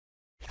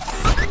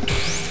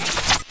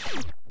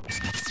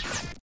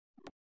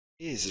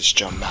Jesus,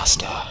 Jump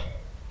Master.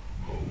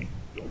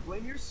 Don't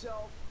blame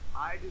yourself.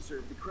 I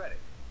deserve the credit.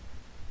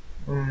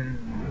 Don't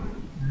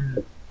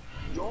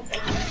blame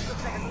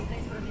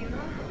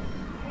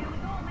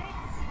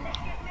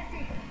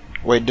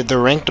Wait, did the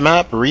ranked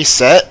map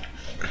reset?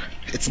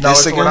 It's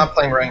this again? We're not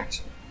playing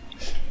ranked.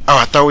 Oh,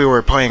 I thought we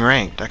were playing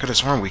ranked. I could have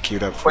sworn we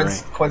queued up for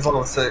ranked. Quinn's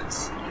level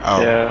 6.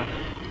 Oh. Yeah.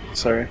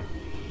 Sorry.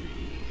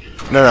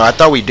 No, I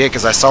thought we did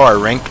because I saw our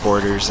ranked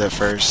borders at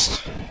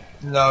first.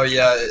 No,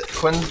 yeah, it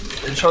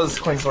shows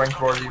Quinn's ranked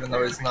board even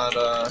though he's not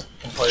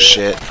can play it.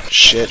 Shit.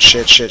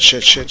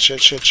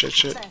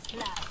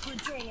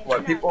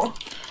 What, people?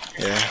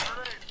 Yeah.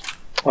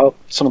 Oh,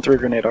 someone threw a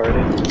grenade already.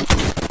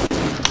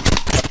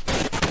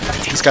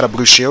 He's got a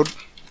blue shield.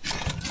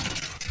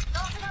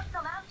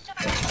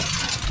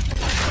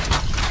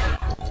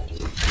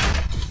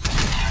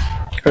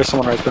 There's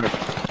someone right there.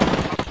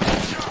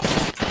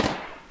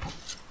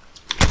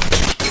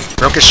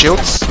 Broke his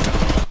shields.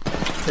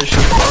 His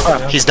shield's broken,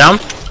 yeah. He's down.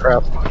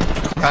 Crap.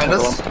 Behind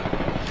us?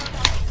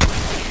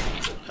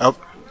 Oh,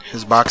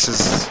 his box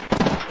is...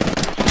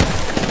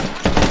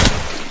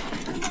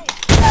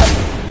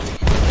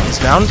 He's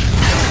down.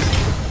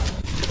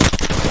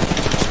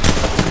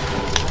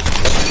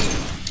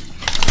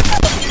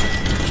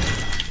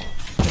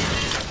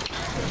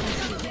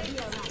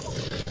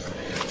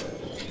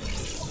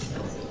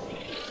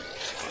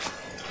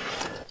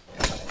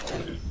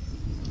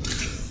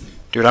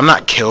 Dude, I'm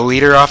not kill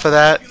leader off of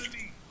that.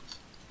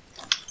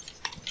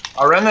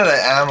 I ran out of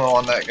ammo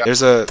on that guy.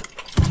 There's a...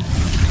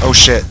 Oh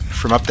shit,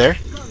 from up there?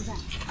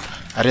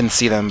 I didn't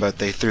see them, but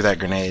they threw that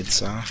grenade,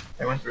 so...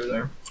 They went through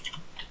there.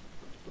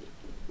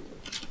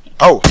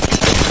 Oh!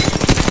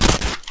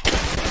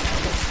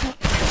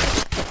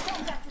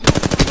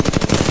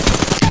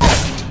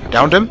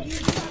 Downed him?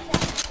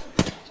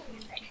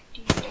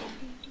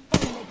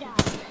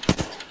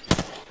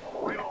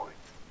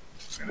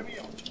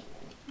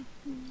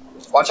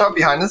 Watch out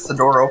behind us, the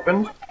door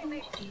opened.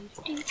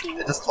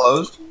 It just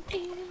closed.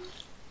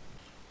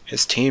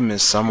 His team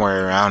is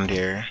somewhere around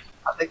here.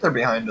 I think they're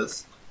behind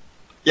us.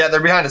 Yeah, they're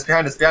behind us.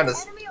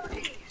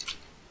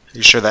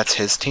 You sure that's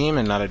his team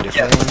and not a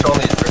Yeah, different there's one?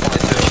 only two.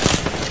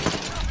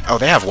 Oh,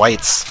 they have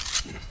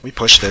whites. We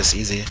push this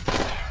easy.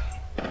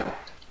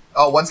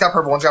 Oh, one's got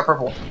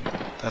purple.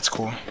 That's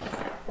cool.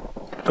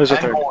 There's a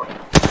And third. more.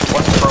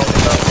 One's broken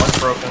though, one's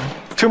broken.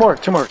 Two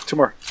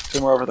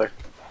more over there.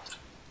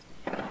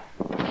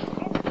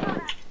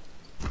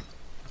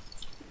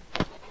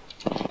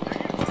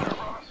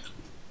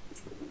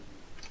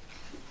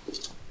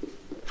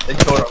 They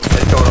killed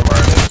him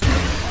already.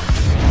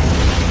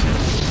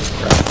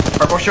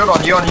 Purple shield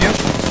on you.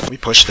 We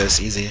push this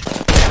easy.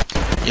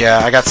 Yeah,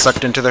 I got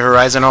sucked into the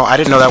horizon. Oh, I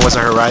didn't know that was a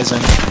horizon.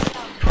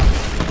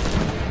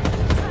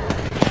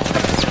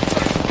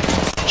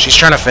 She's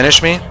trying to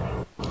finish me.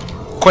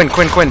 Quinn,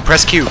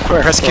 press Q.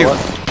 Press Q.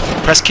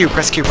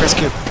 Press Q.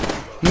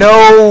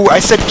 No, I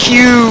said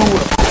Q.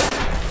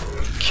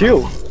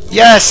 Q.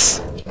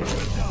 Yes.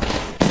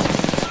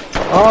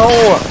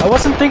 Oh, I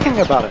wasn't thinking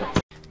about it.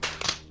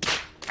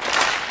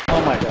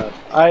 Oh my god.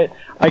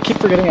 I keep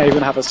forgetting I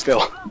even have a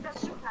skill.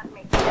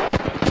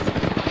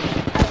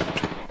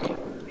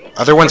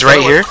 Other one's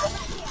right here.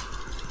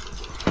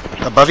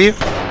 Above you.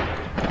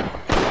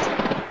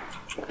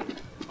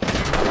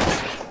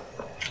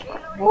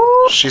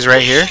 She's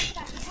right here.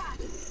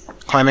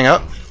 Climbing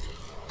up.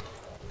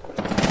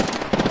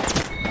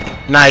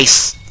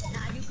 Nice.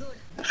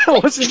 I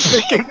wasn't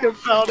thinking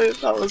about it.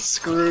 That was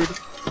screwed.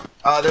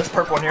 There's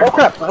purple in here. Oh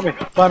crap! Behind me.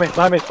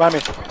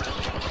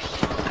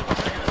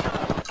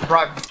 Bro,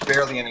 I have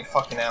barely any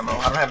fucking ammo.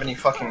 I don't have any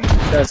fucking...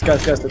 Guys,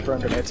 they're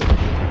throwing grenades.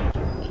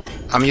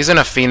 I'm using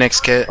a Phoenix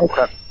kit. Oh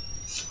crap.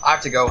 I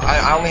have to go.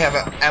 I only have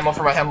ammo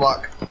for my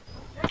hemlock.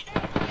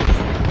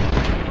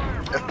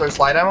 If there's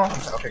light ammo?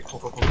 Okay, cool.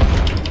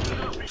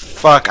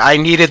 Fuck, I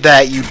needed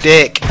that, you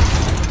dick.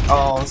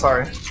 Oh, I'm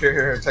sorry.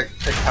 Here, take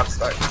half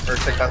stack. Or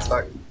take that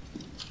stack.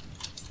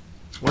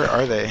 Where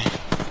are they?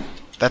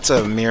 That's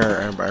a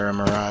mirror or a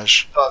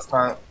mirage. No, it's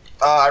not.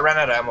 I ran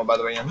out of ammo, by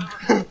the way, Ian.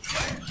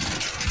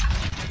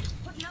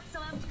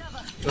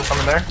 There's some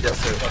in there? Yes,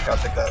 there is. Okay, I'll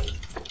take that.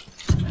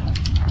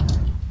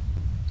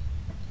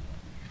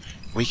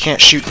 We can't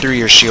shoot through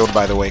your shield,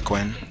 by the way,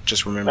 Quinn.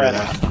 Just remember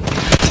that.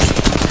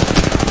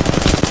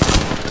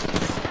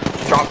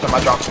 I dropped him.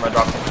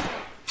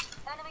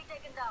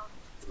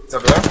 He's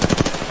over there.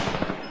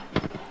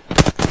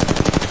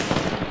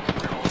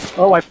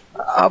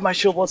 Oh, my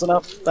shield wasn't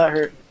up. That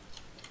hurt.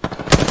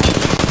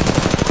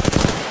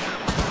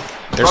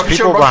 There's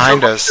people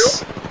behind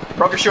us.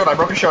 Broke a shield. I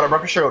broke a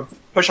shield.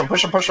 Push him.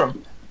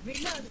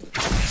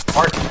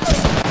 Mark.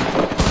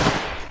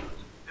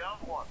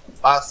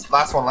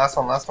 Last one.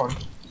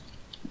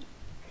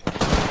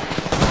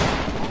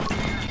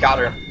 Got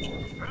her.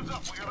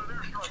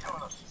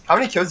 How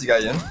many kills you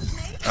got, Ian?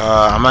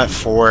 I'm at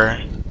 4.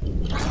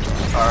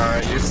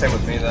 Alright, you're the same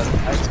with me then.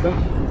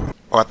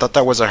 Oh, I thought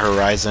that was a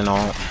horizon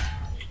ult.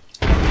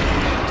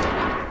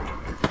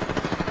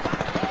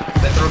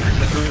 They threw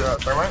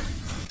thermite?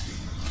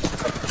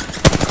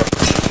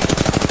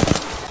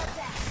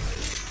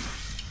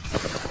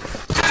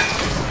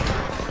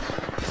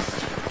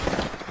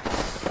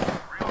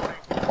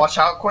 Watch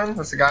out, Quinn.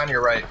 There's a guy on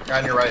your right.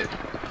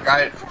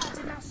 Guy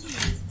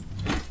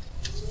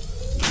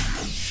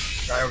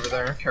over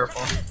there.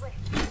 Careful.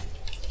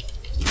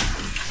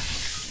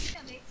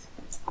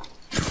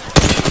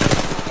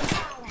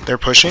 They're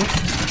pushing.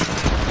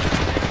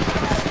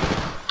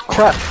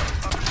 Crap.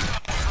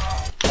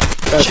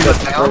 Shoot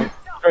us down.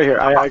 Right here.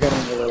 I got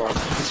him really low.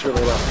 He's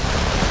really low.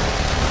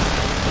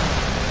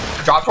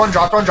 Dropped one.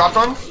 I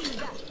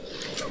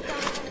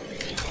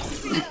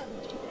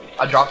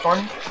dropped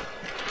one.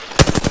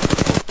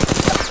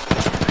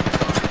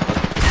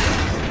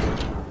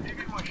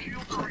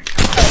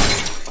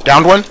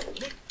 Downed one.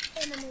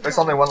 There's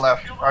only one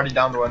left. Already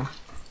downed one.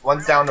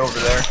 One's down over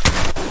there.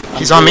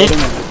 He's on me.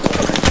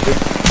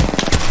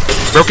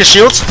 Broke his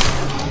shields.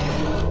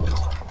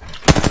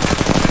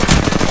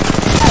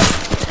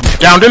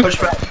 Downed him.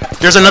 Push back.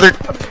 There's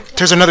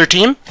another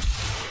team.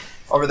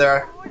 Over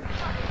there.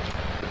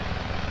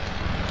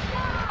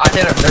 I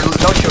hit him. They're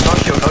no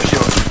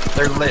shield.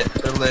 They're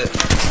lit.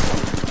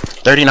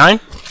 39.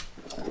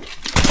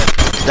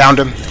 Downed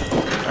him.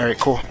 Alright,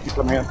 cool. He's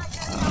coming in.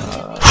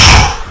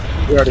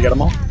 We already got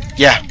them all?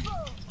 Yeah.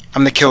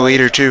 I'm the kill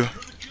leader too.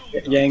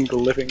 Yang, the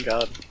living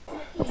god.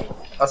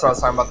 That's what I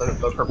was talking about, the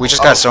purple. We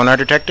just got sonar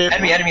detected?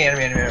 Enemy.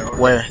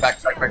 Where? Back,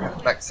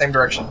 same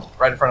direction.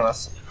 Right in front of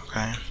us.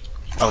 Okay.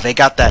 Oh, they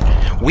got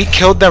that. We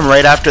killed them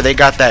right after they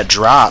got that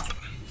drop.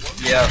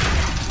 Yeah.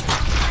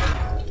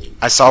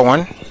 I saw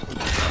one.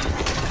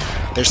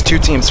 There's two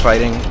teams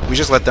fighting. We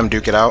just let them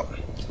duke it out.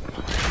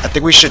 I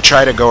think we should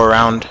try to go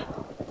around.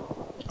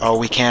 Oh,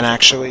 we can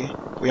actually.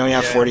 We only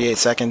have 48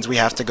 seconds. We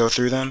have to go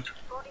through them.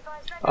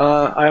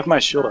 I have my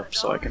shield up,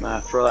 so I can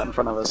throw that in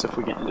front of us if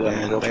we get into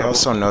any real They trouble.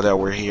 also know that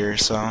we're here,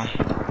 so...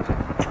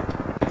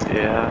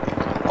 Yeah.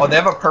 Oh, they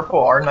have a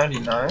purple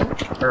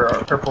R99? Or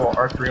a purple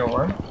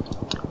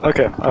R301?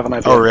 Okay, I have an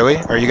idea. Oh, really?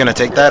 Are you gonna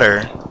take that,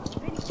 or...?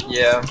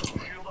 Yeah.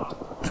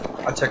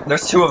 I checked.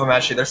 There's two of them,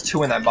 actually. There's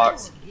two in that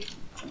box.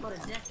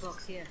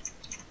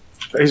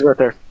 He's right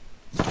there.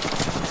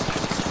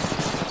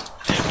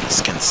 Damn, this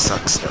skin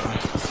sucks, though.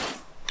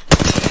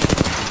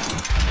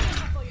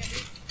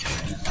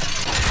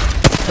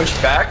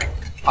 Push back.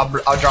 I'll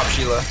drop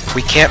Sheila.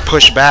 We can't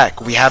push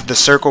back. We have the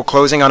circle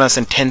closing on us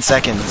in 10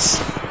 seconds.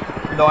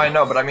 No, I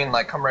know, but I mean,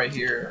 like, come right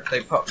here.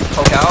 They poke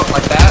out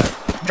like that.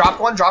 Dropped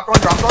one.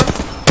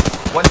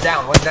 One's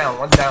down.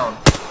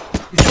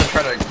 He's gonna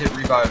try to get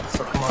revived,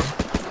 so come on.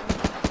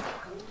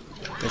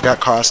 They've got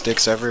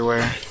caustics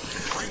everywhere.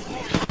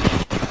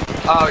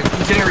 Oh,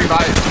 he's getting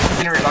revived.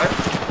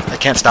 I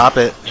can't stop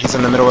it. He's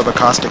in the middle of a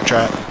caustic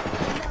trap.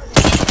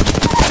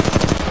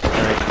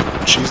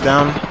 Alright, she's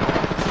down.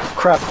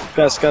 Crap.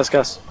 Guys.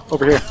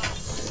 Over here.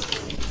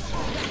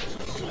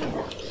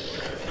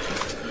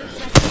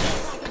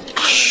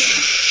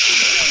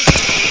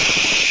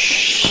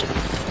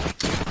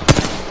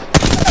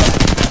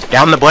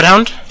 Down the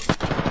Bloodhound.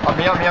 On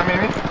me.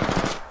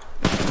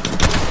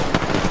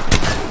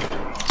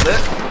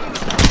 Lit.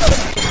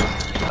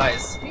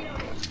 Nice.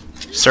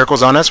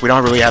 Circle's on us. We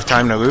don't really have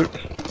time to loot.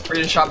 We're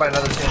getting shot by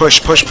another team.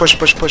 Push. Run.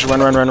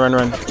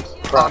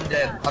 Oh, I'm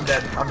dead.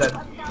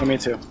 Yeah, me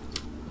too.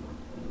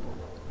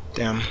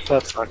 Damn.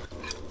 That sucked.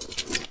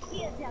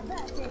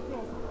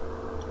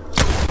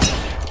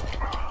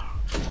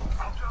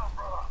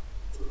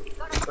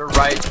 They're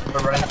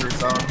running through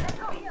zone.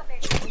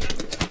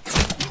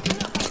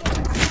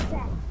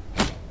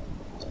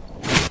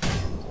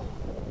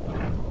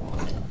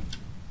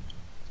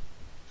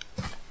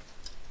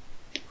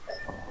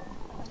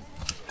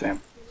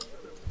 Damn.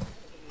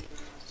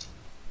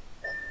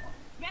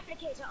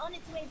 Replicator on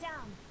its way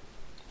down.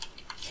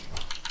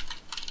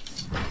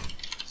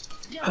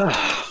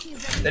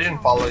 They didn't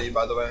follow you,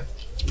 by the way.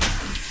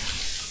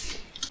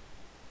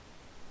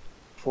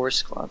 4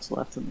 squads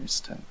left and there's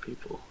 10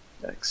 people.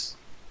 Yikes.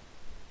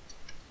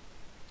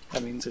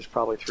 That means there's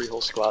probably 3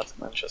 whole squads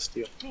and that's just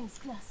you.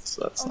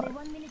 So that's not...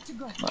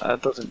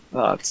 that doesn't...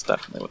 No, that's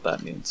definitely what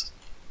that means.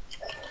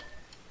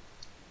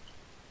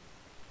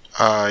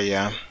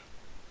 Yeah.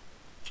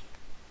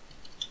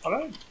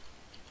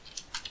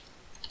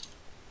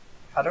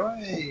 How do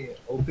I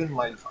open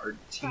like our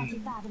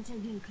team?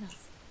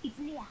 It's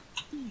Leah.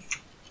 East.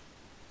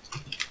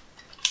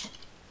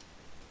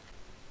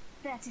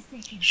 30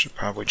 seconds. Should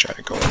probably try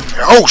to go in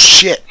there. Oh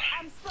shit!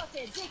 I'm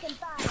spotted. Taken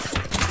fire.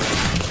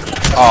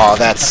 Oh,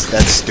 that's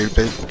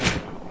stupid.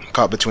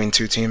 Caught between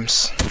two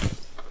teams.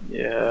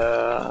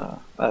 Yeah,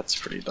 that's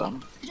pretty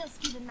dumb.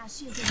 Just giving my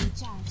shield a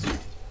recharge.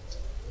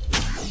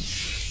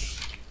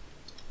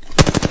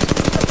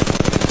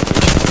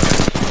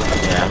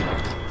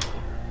 Yeah.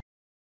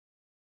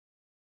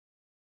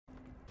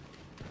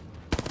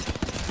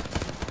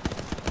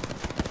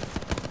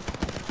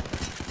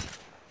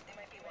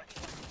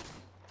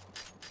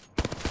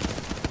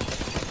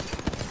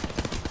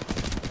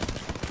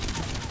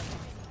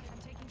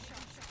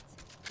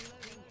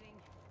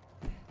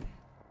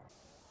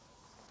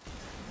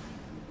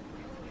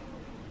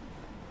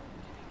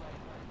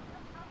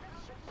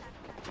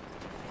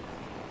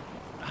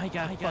 I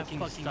got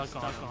fucking stuck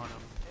on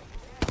him.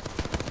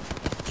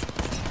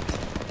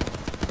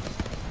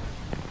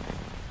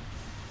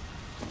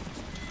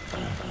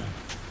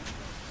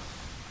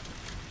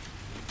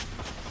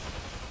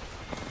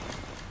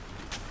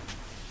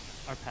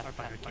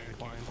 Pathfinder can't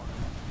climb.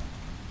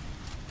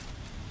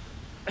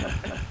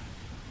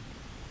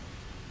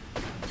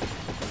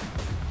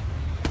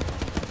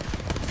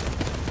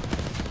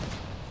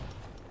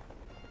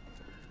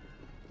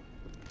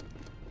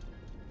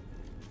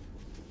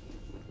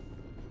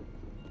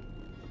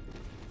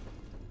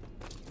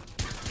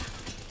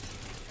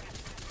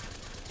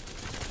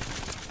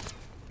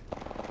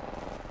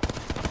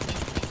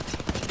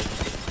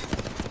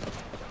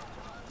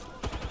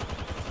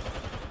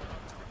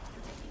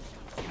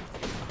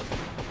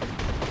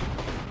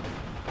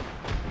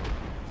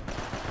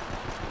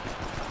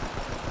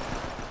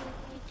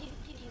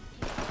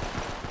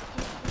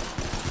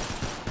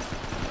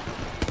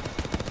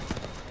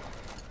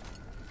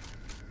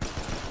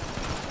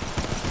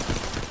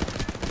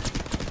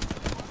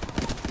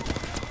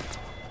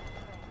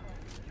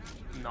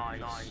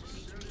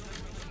 Nice.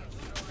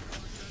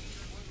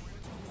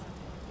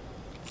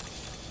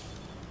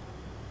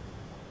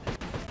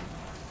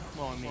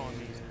 Well, I mean,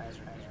 he's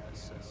hazard,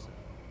 so.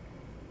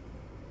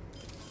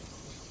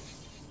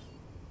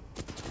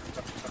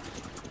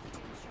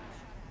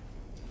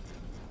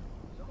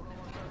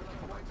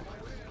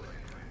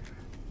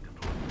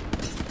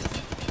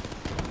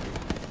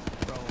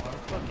 Bro, our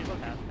fucking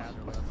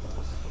Pathfinder left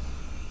us.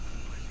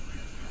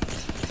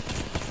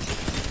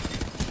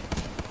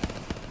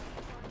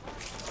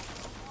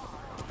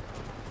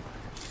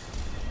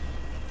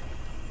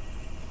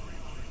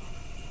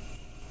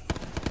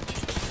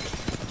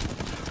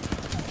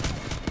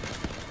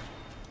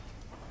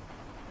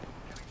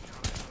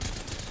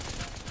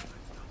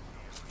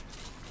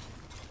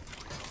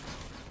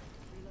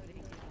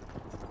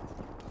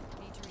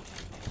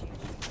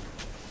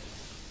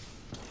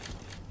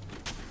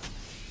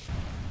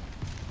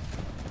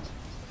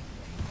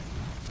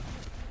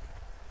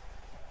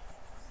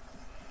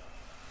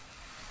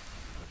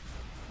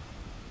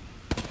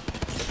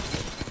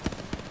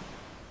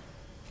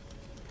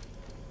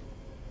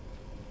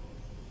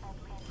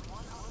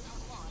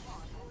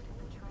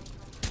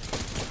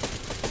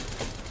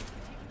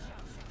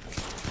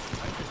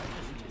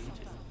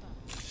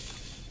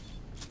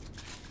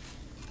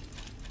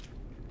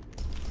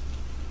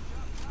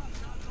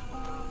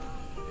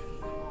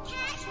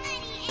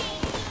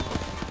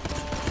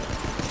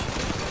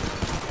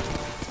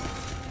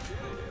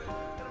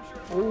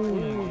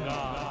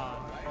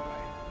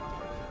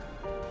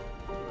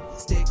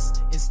 Sticks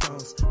and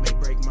stones may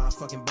break my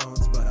fucking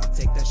bones, but I'll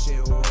take that shit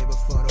away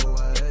before the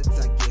words.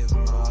 I give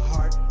my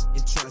heart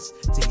and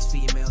trust to these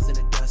females in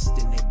the dust,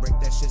 and they break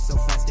that shit so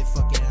fast it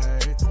fucking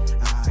hurts.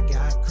 I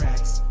got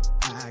cracks,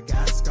 I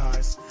got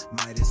scars,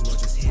 might as well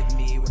just hit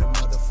me with a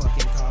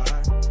motherfucking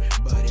car.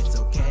 But it's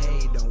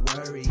okay, don't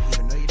worry,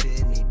 even though you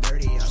did me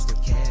dirty, I'll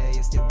still care,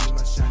 you'll still be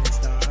my shining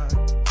star.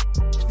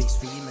 These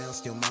females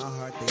steal my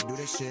heart, they do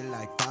this shit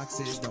like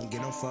foxes. Don't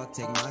get no fuck,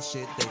 take my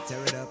shit, they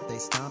tear it up, they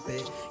stomp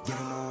it. Give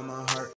them all my heart.